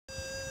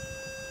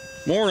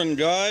Morning,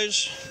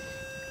 guys.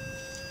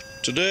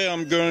 Today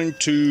I'm going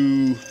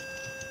to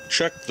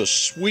check the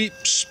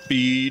sweep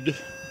speed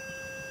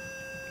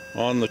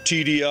on the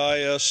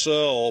TDI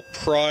SL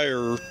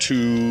prior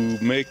to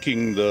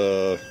making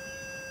the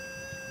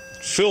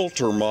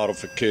filter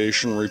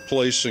modification,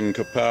 replacing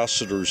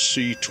capacitors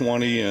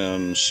C20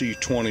 and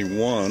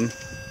C21.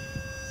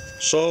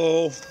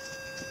 So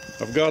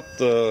I've got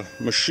the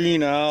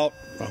machine out.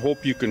 I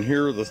hope you can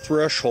hear the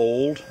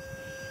threshold.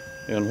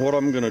 And what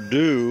I'm going to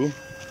do,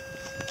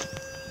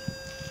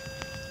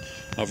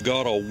 I've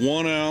got a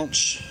 1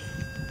 ounce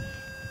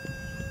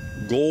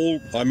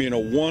gold, a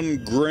 1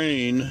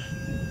 grain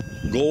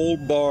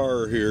gold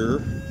bar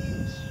here,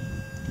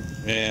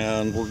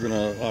 and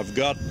I've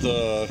got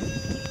the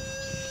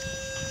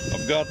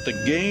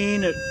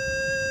gain at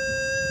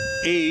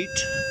 8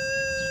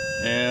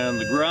 and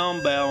the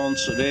ground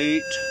balance at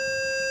 8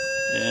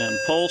 and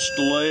pulse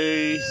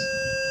delay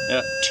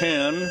at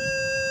 10,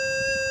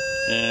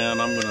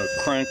 and I'm going to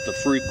crank the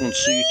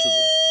frequency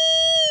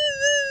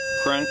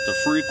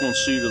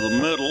to the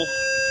middle,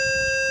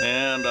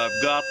 and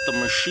I've got the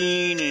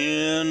machine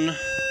in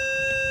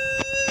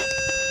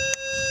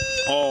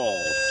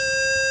all.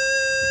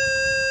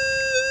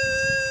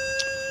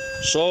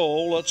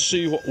 So let's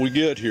see what we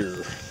get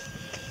here.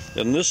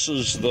 And this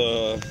is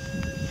the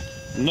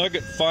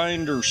Nugget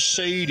Finder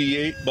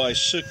Sadie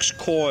 8x6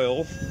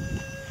 coil,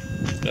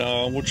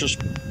 which is,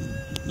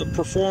 the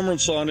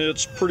performance on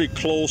it's pretty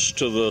close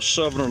to the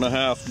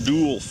 7.5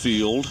 dual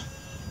field.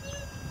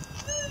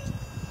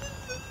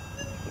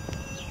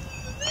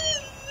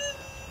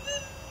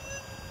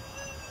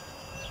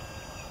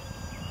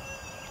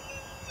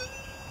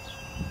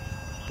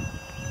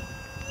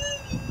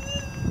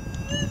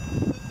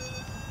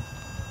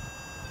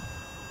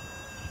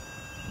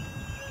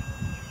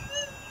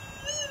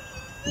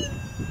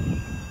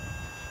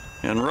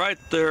 And right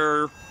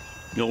there,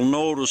 you'll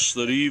notice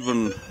that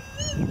even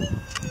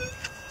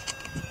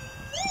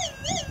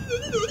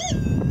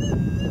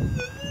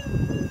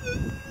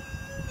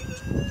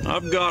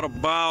I've got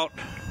about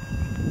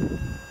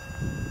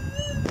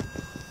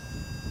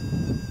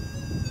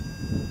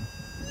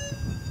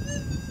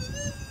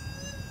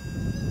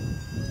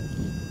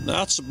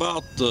that's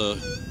about the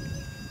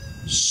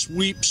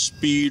sweep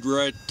speed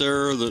right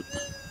there that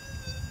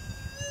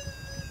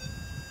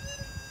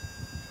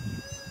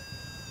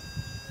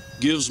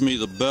gives me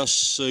the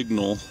best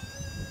signal,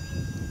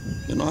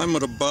 and I'm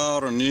at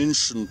about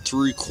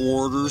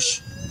 1.75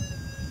 inches.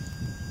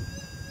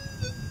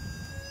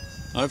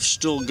 I've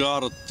still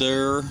got it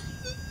there.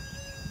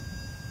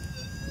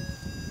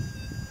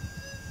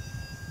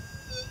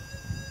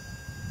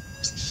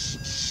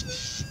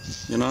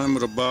 And I'm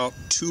at about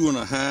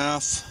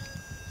 2.5.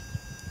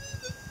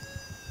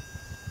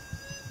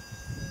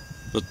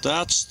 But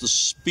that's the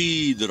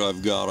speed that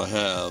I've got to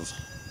have.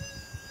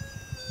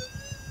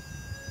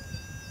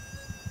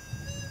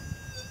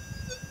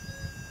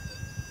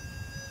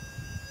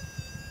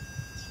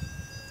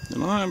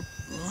 And I'm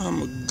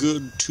a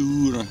good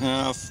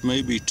 2.5,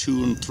 maybe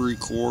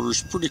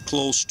 2.75, pretty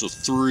close to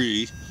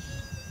 3.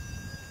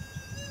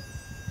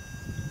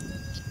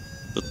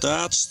 But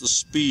that's the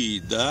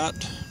speed.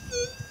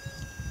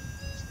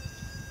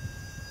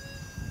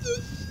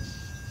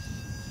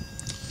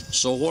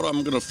 So what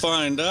I'm going to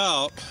find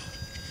out,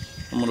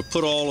 I'm going to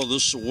put all of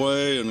this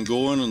away and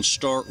go in and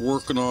start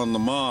working on the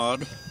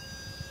mod.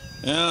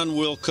 And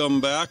we'll come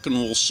back and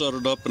we'll set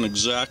it up in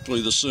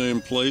exactly the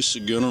same place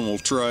again, and we'll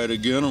try it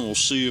again, and we'll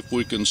see if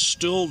we can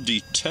still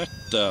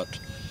detect that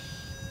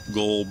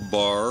gold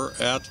bar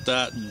at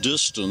that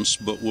distance,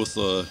 but with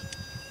a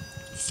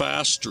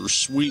faster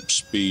sweep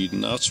speed.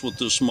 And that's what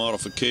this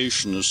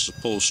modification is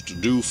supposed to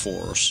do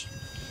for us.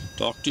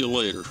 Talk to you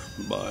later.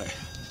 Bye.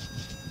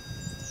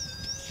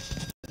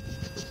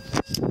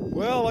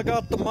 Well, I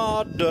got the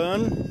mod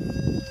done.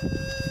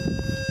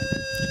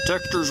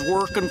 Detector's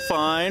working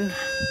fine.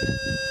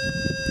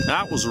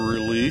 That was a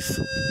relief.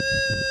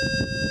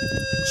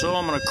 So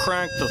I'm going to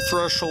crank the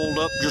threshold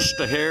up just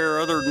a hair.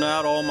 Other than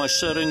that, all my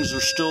settings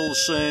are still the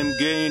same.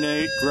 Gain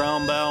 8,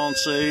 ground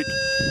balance 8,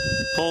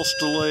 pulse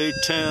delay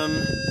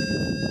 10,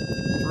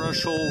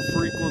 threshold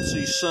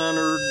frequency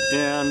centered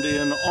and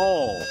in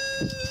all.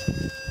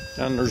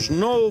 And there's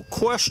no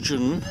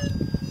question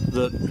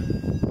that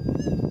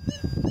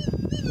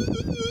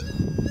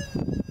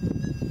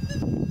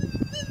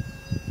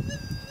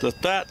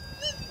that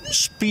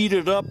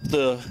speeded up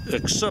the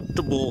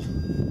acceptable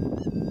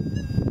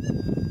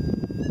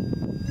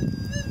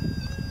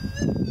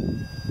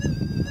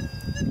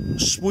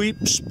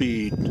sweep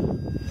speed.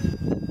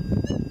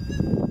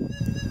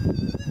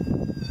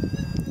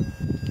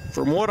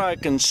 From what I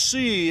can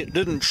see, it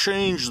didn't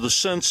change the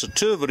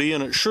sensitivity,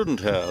 and it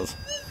shouldn't have.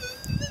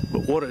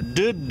 But what it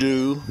did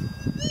do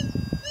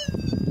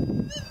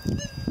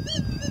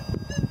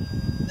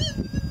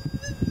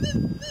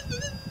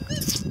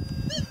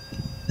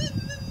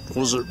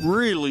was it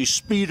really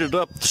speeded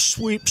up the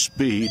sweep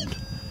speed.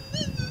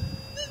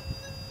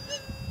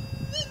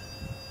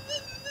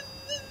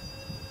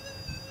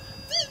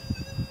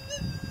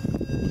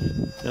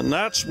 And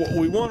that's what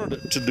we wanted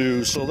it to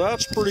do, so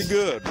that's pretty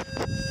good.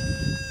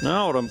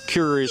 Now what I'm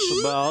curious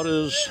about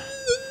is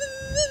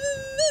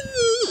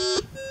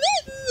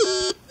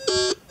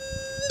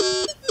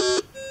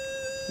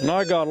and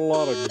I got a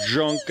lot of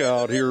junk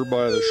out here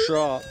by the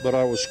shop, but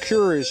I was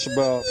curious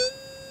about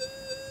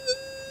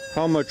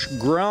how much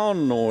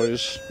ground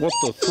noise, what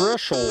the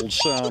threshold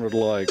sounded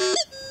like.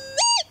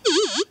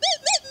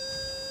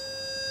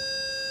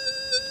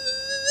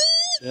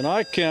 And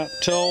I can't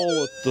tell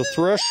at the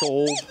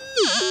threshold.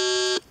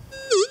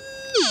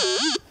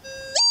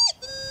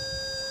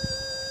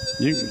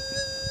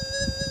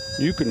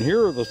 You can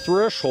hear the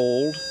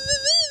threshold,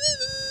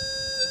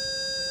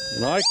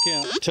 and I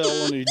can't tell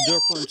any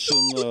difference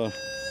in the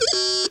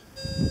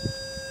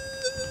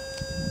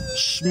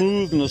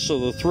smoothness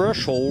of the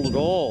threshold at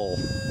all.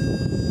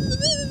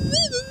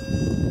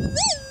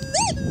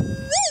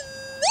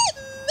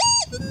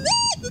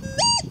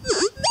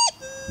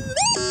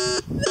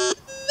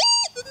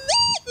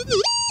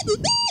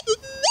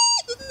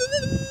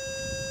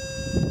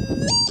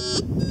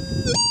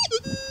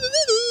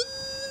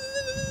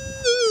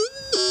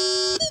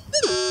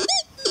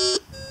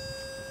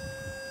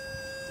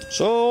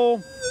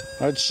 So,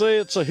 I'd say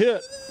it's a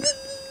hit.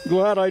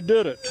 Glad I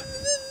did it.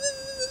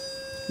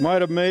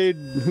 Might have made,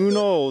 who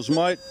knows,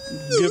 might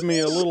give me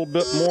a little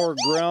bit more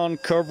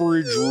ground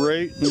coverage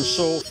rate and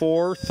so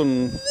forth.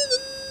 And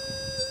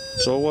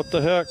so what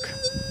the heck.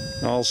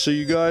 I'll see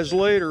you guys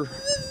later.